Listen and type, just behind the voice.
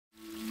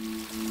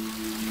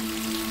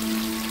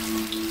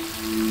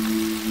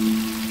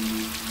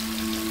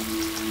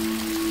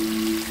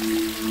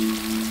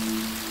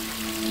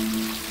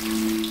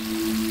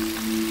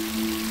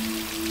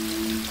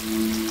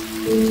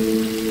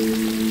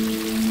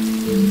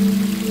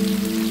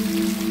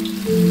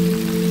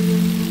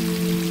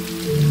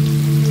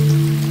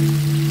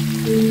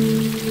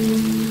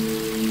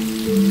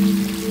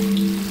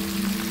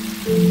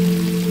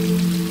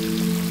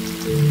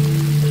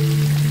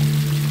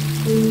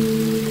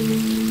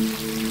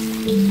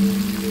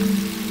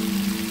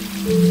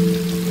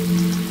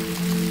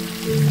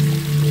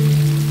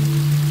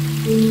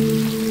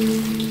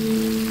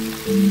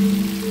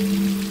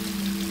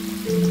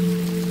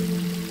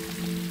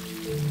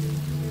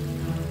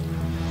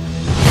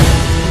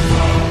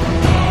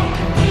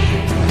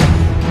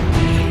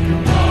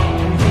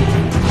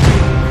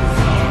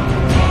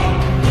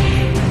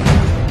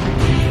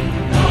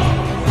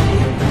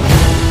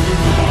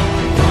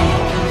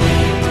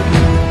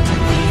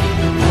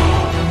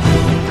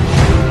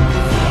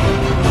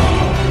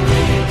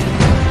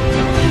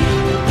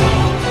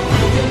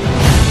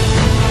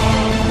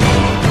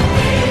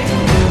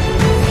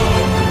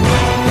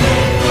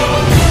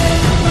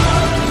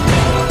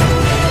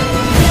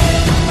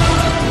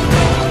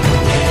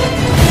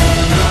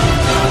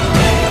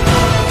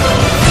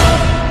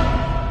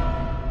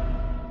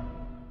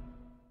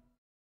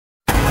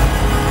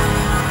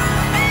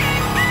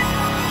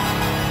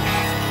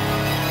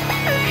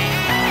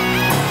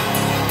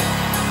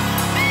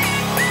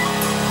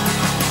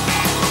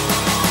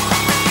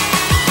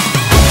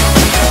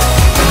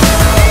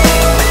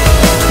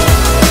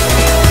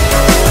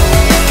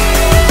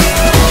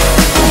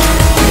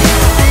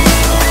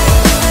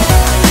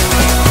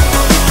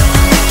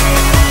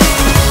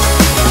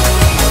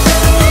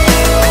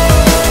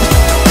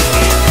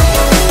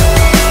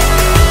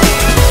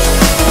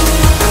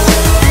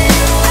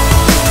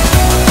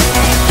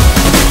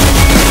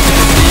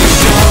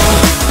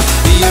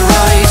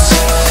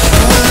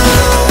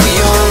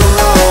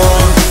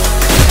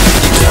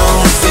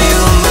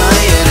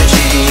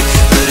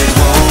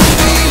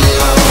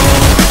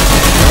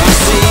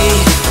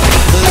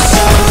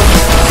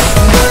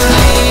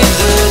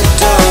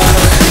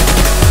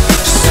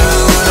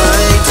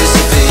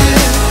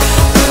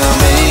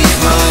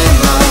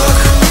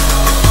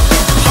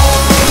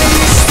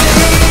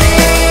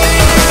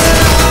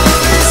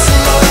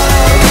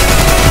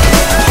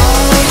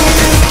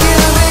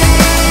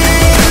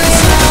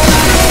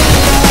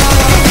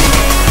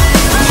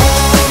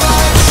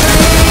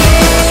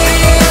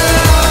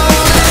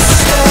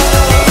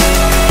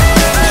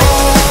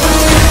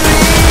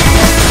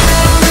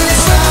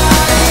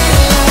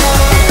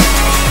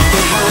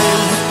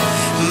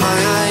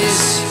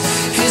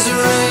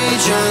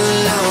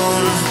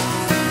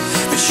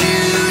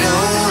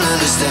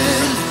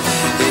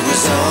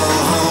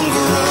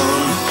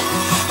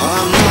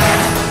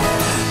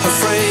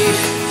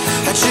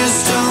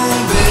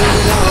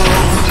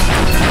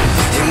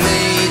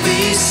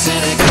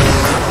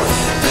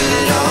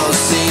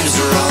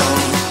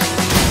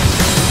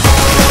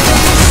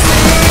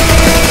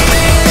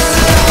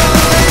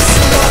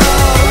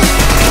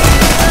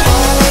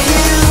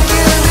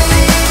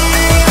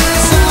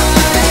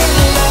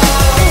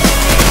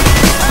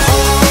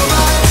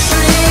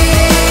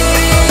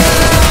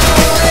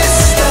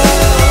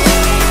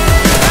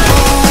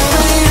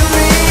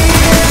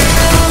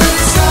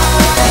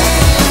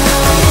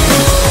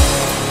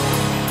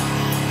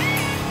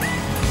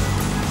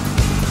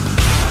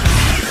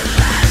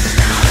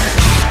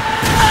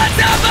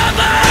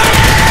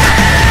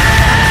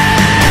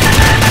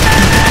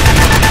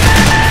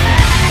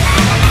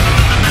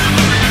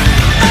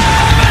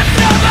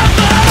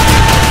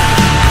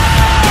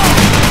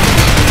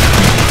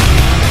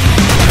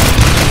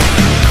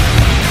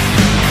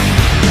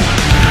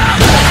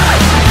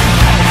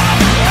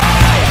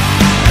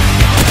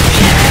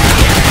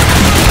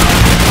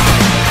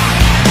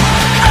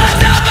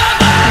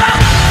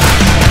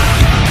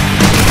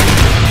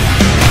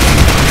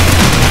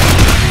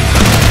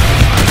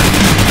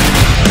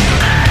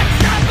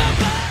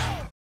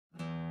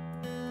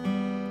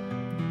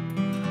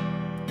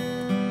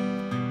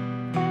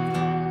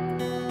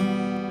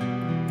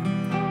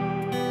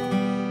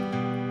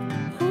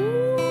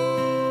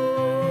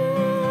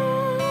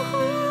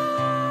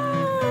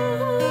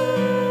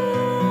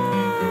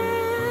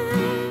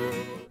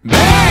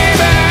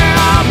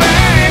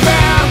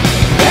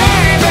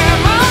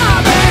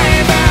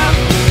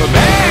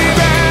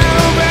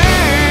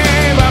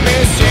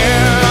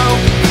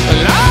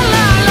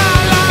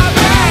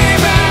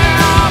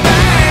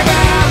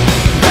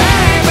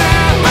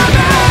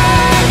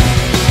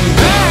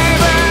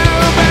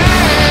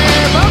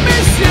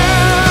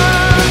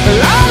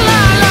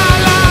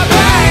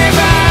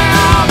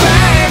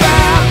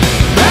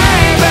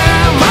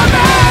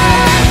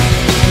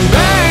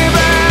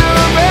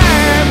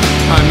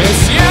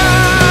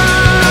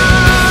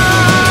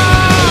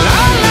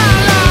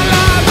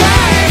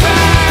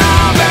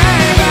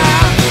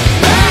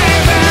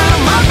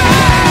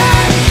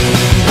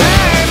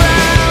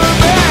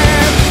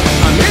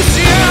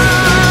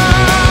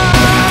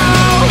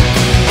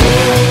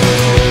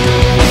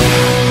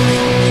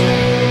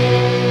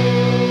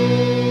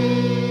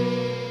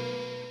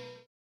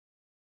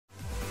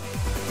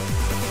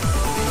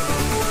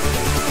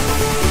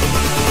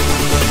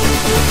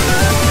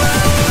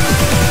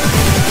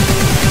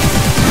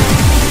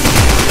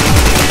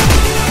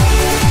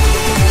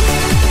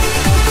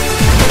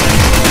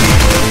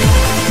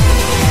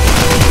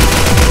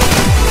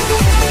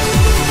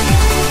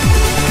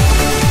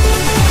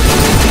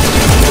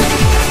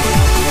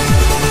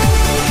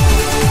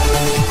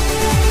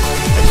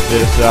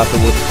to that. The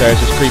wooden stairs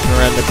just creeping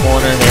around the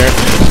corner here.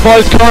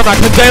 Spoils Cormac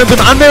and downs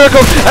him, and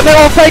Miracle, and they're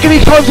all faking. He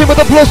comes in with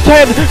a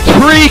 +10.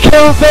 3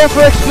 kills there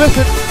for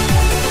xplicit.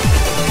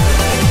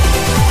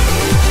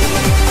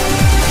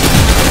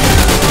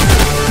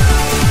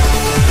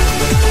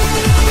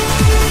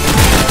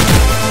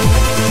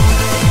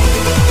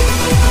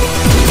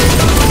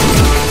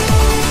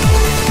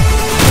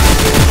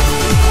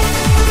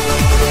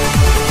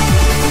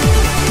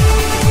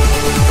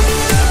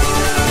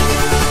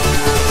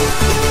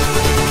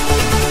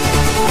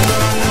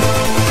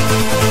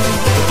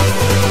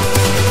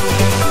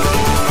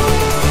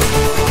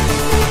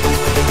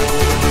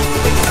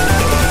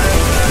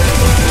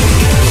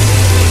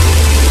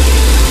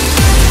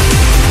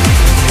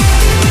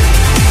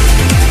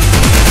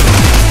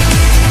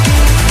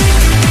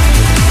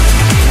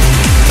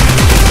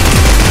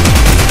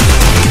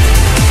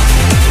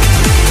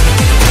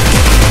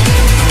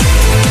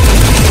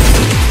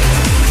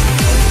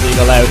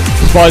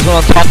 Spies one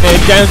on top mid,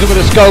 downs him with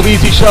a sklv,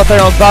 easy shot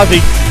there on Bazzi.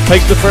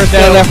 Takes the first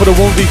down, left with a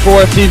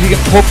 1v4, see if he can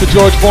hook the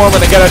George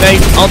Foreman and get an ace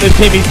on this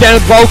team. He's down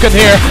Vulcan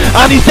here,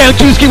 and he's down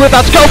Juicy with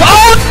that scope.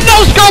 Oh,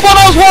 no scope on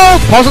those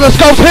walls! Positive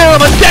scopes here,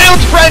 and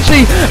downs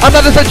Frenchie, and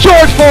that is a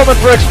George Foreman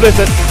for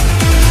xplicit.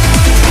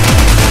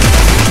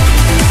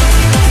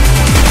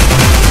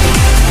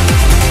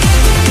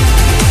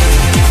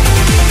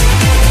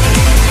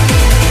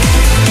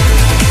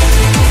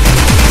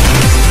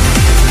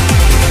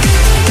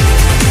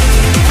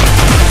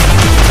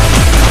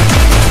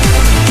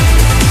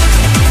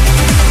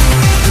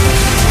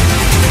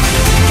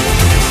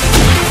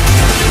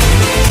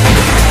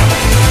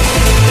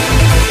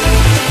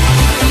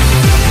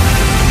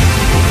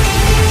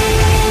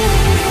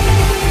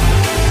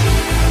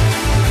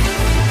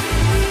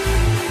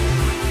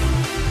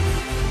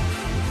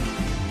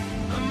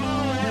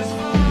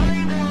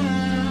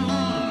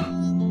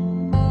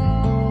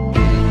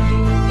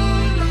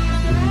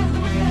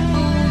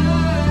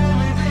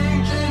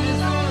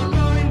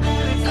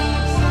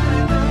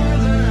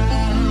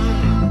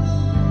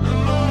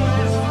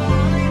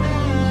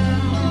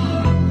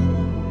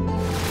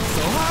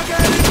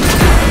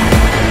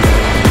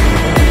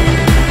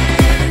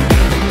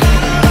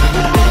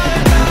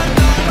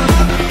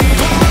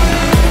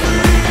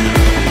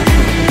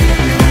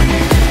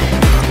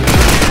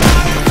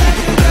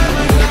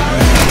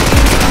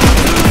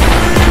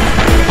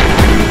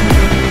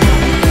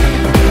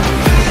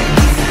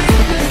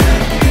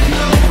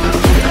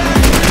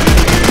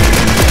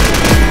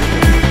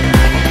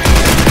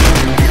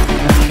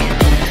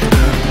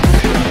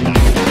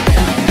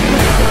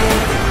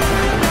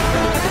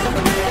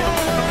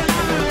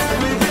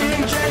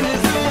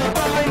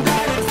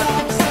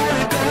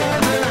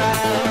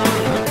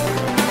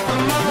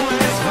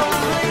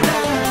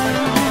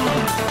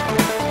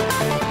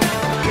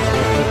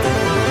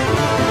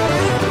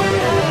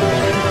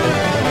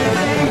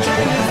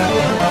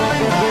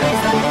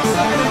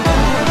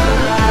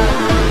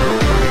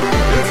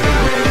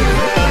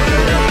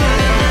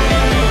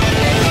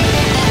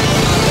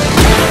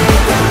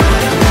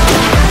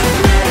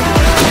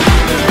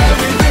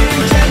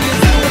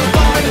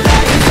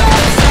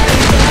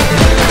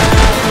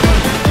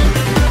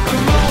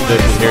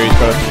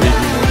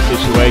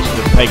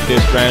 Take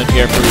this round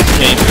here for his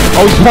team.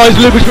 Oh, he spies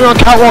Lucas on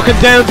catwalk and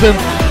downs him.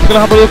 He's going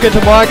to have a look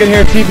into Morgan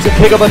here, see if he can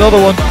pick up another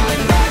one.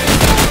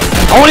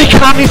 Oh, and he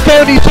can't, he's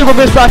down, he's super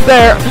missed back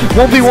there.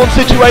 1v1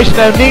 situation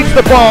now, needs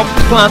the bomb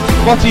plant.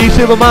 What's he,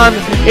 Superman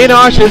in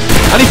arches,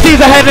 and he sees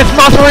ahead and it's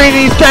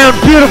Masserini, he's down.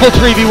 Beautiful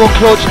 3v1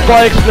 clutch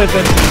by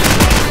xplicit.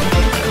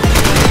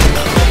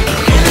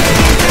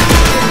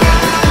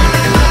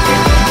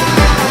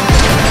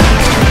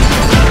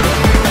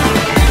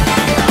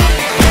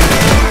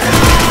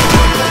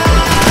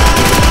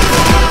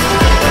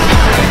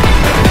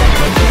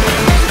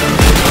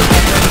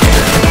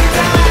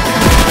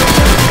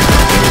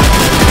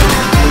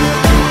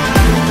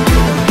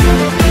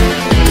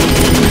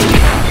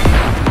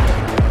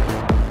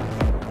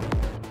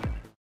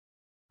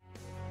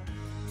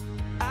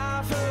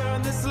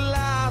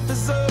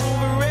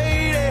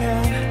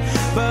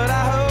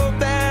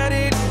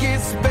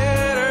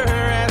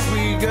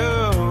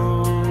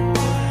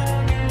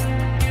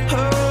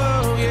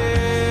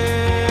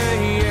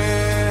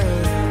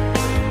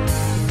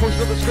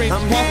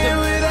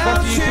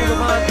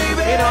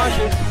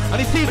 And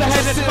he sees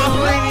ahead, it's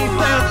Masserini, he's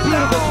down.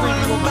 Beautiful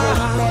 3v1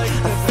 clutch.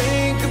 I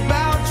think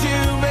about you,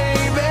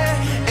 baby,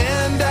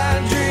 and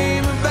I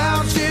dream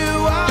about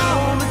you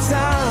all the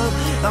time.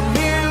 I'm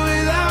here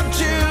without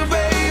you,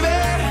 baby,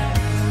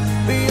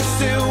 but you're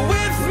still